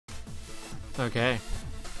Okay.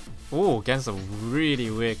 Oh, against a really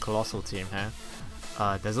weird Coalossal team here.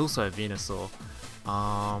 There's also a Venusaur.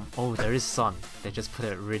 Oh, there is Sun. They just put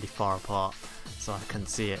it really far apart, so I couldn't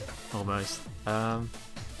see it almost. I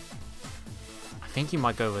think he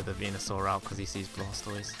might go with the Venusaur route because he sees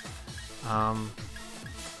Blastoise.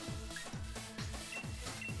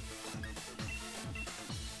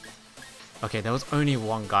 Okay, there was only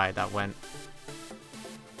one guy that went.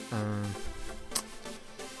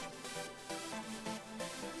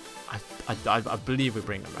 I believe we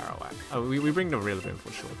bring the Marowak. We bring the Rillaboom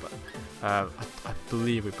for sure, but I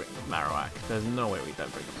believe we bring the Marowak. There's no way we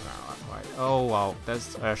don't bring the Marowak, right? Oh well,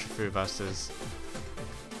 there's Urshifu versus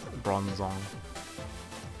Bronzong.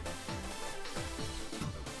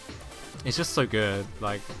 It's just so good.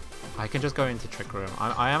 Like, I can just go into Trick Room.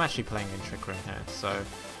 I am actually playing in Trick Room here, so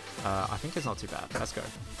I think it's not too bad. Let's go.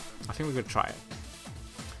 I think we could try it.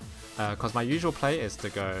 Because my usual play is to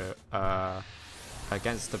go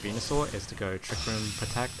against the Venusaur is to go Trick Room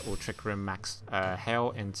Protect or Trick Room Max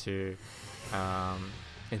Hail into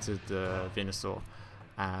the Venusaur,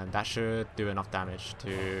 and that should do enough damage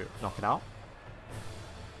to knock it out.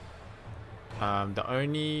 The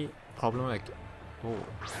only problem, like, oh,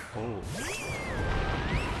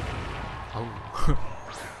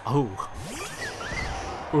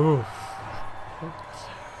 oof,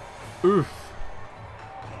 oof.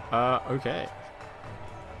 Okay.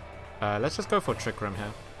 Let's just go for Trick Room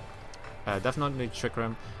here. Definitely Trick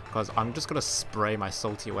Room, because I'm just gonna spray my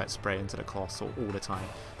salty wet spray into the Coalossal all the time.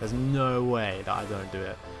 There's no way that I don't do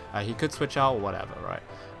it. He could switch out or whatever, right?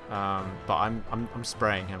 But I'm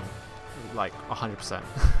spraying him like 100%.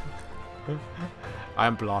 I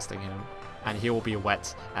am blasting him, and he will be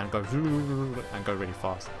wet and go really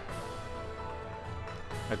fast.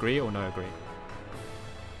 Agree or no agree?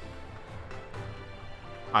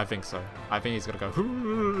 I think so. I think he's gonna go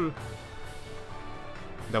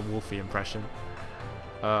the Wolfie impression.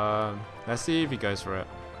 Let's see if he goes for it.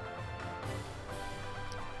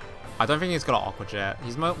 I don't think he's gonna Aqua Jet.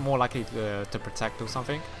 He's more likely to protect or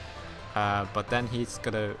something. But then he's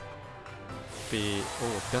gonna be.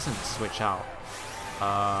 Oh, he doesn't switch out.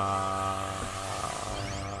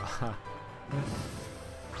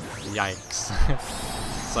 Yikes.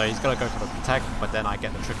 So he's gonna go for the Protect, but then I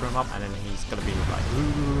get the Trick Room up, and then he's gonna be like,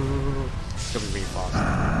 it's gonna be really fast.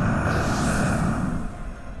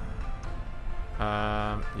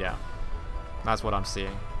 Yeah, that's what I'm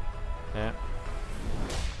seeing. Yeah,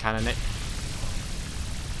 Cannon it.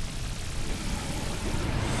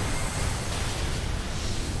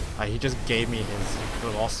 He just gave me his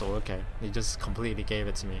Coalossal. Okay, he just completely gave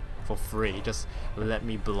it to me for free. He just let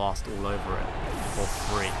me blast all over it for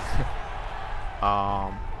free.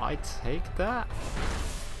 I take that.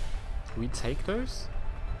 We take those?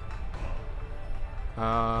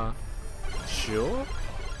 Sure.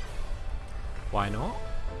 Why not?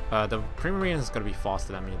 The Primarina is gonna be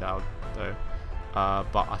faster than me though.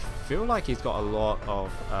 But I feel like he's got a lot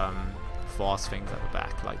of fast things at the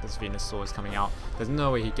back. Like this Venusaur is coming out. There's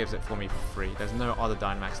no way he gives it for me for free. There's no other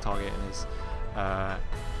Dynamax target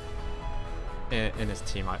in his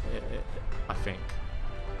team. I think.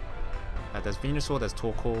 There's Venusaur, there's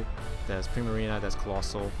Torkoal, there's Primarina, there's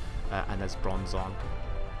Coalossal, and there's Bronzong.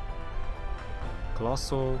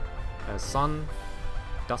 Coalossal, Sun,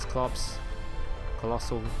 Dusclops,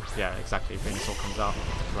 Coalossal. Yeah, exactly. Venusaur comes out to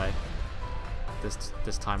play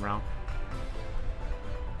this time round.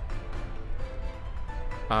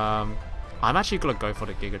 I'm actually gonna go for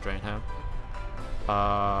the Giga Drain here,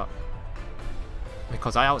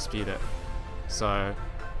 because I outspeed it. So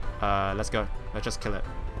let's go. Let's just kill it.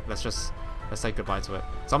 Let's say goodbye to it.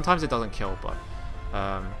 Sometimes it doesn't kill, but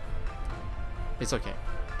it's okay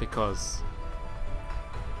because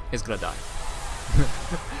it's gonna die.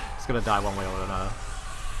 It's gonna die one way or another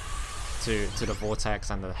to the vortex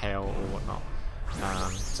and the hail or whatnot.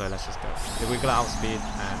 So let's just go. If we're gonna outspeed,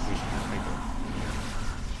 and we should be pretty good.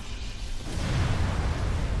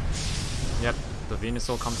 Yep, the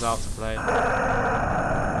Venusaur comes out to play.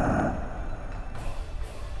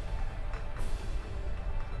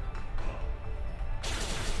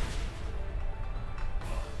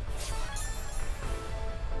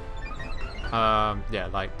 Yeah,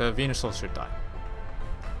 like the Venusaur should die.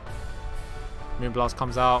 Moonblast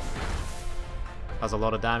comes out, does a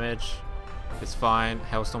lot of damage. It's fine.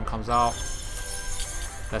 Hailstorm comes out.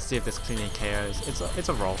 Let's see if this cleanly KOs. It's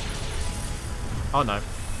a roll. Oh no,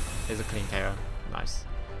 it's a clean KO. Nice.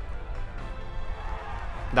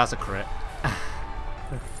 That's a crit.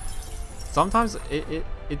 Sometimes it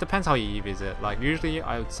depends how you EVs it. Like usually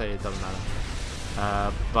I would say it doesn't matter.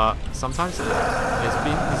 But sometimes it's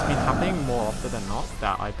been happening more often than not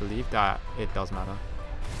that I believe that it does matter.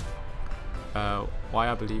 Why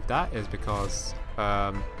I believe that is because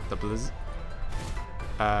the Blizz.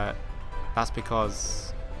 That's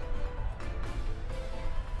because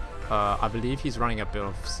I believe he's running a bit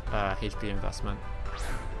of HP investment.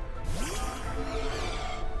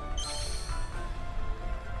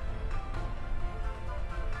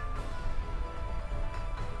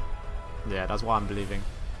 Yeah, that's what I'm believing.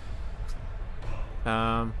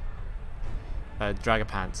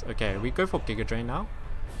 Dragapants. Okay, we go for Giga Drain now,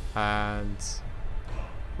 and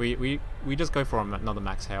we just go for another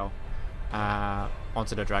Max Hail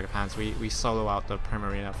onto the Dragapants. We solo out the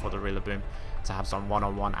Primarina for the Rillaboom to have some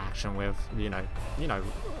one-on-one action with you know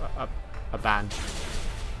a band.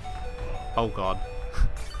 Oh god.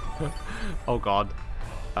 Oh god.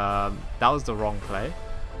 That was the wrong play.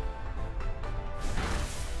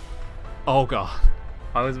 Oh god,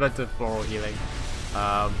 I was meant to floral healing.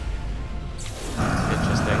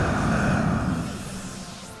 Interesting.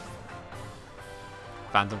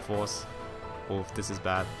 Phantom Force. Oof, this is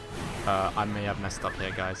bad. I may have messed up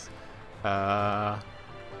here, guys.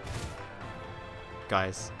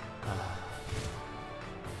 Guys,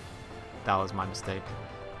 that was my mistake.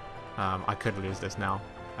 I could lose this now,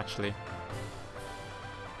 actually.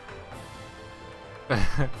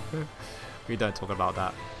 We don't talk about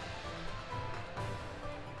that.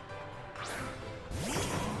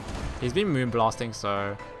 He's been moonblasting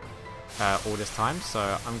all this time,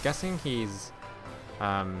 so I'm guessing he's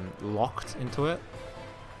locked into it.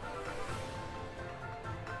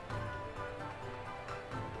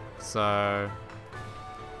 So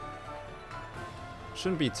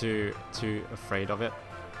shouldn't be too afraid of it.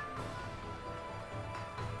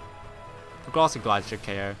 The Glassy Glide should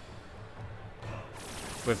KO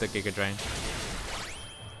with the Giga Drain.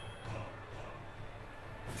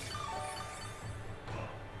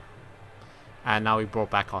 And now we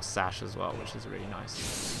brought back our Sash as well, which is really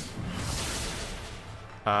nice.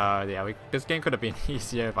 Yeah, this game could have been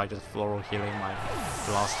easier if I just floral healing my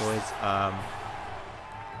Blastoise.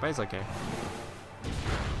 But it's okay.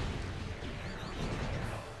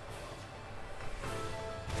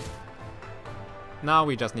 Now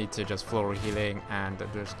we just need to just floral healing and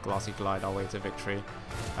just Glassy Glide our way to victory.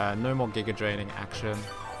 No more Giga Draining action.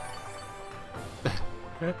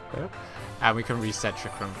 And we can reset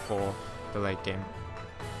Trick Room for the late game.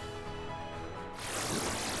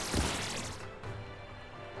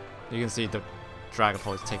 You can see the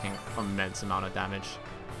Dragapult is taking an immense amount of damage.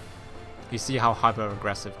 You see how hyper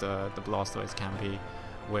aggressive the Blastoise can be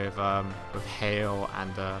with Hail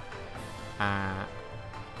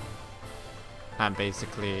and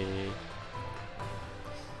basically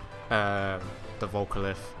the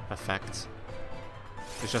Volcalyph effect.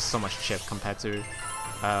 It's just so much chip compared to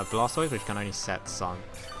Blastoise, which can only set Sun,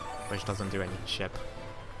 which doesn't do any chip.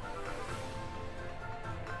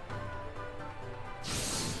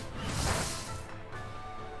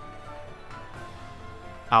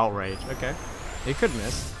 Outrage, okay. It could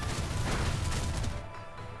miss.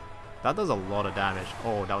 That does a lot of damage.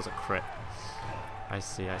 Oh, that was a crit. I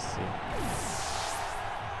see, I see.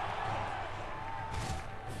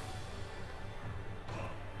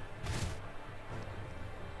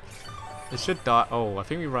 It should die. Oh, I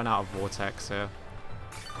think we run out of Vortex here.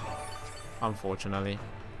 Unfortunately.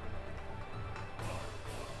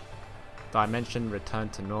 Dimension return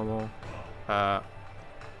to normal. I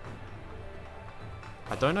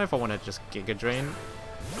don't know if I want to just Giga Drain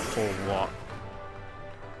or what.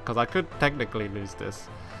 Because I could technically lose this.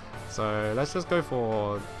 So let's just go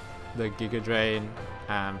for the Giga Drain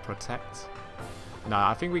and Protect. No,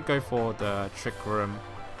 I think we go for the Trick Room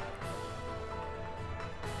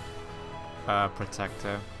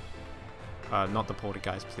Protector. Not the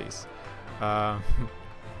Poltergeist, please.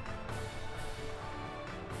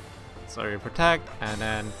 So we Protect and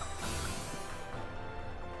then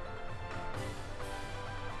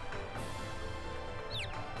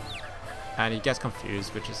and he gets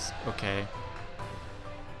confused, which is okay.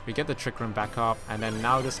 We get the Trick Room back up, and then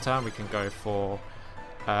now this turn we can go for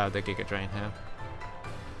the Giga Drain here.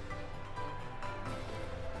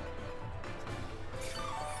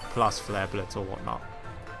 Plus Flare Blitz or whatnot.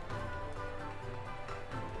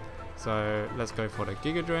 So let's go for the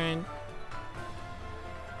Giga Drain.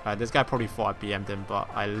 This guy probably thought I BM'd him, but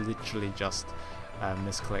I literally just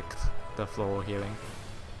misclicked the floral healing.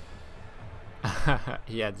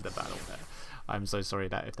 He ends the battle there. I'm so sorry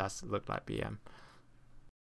that if that's looked like BM.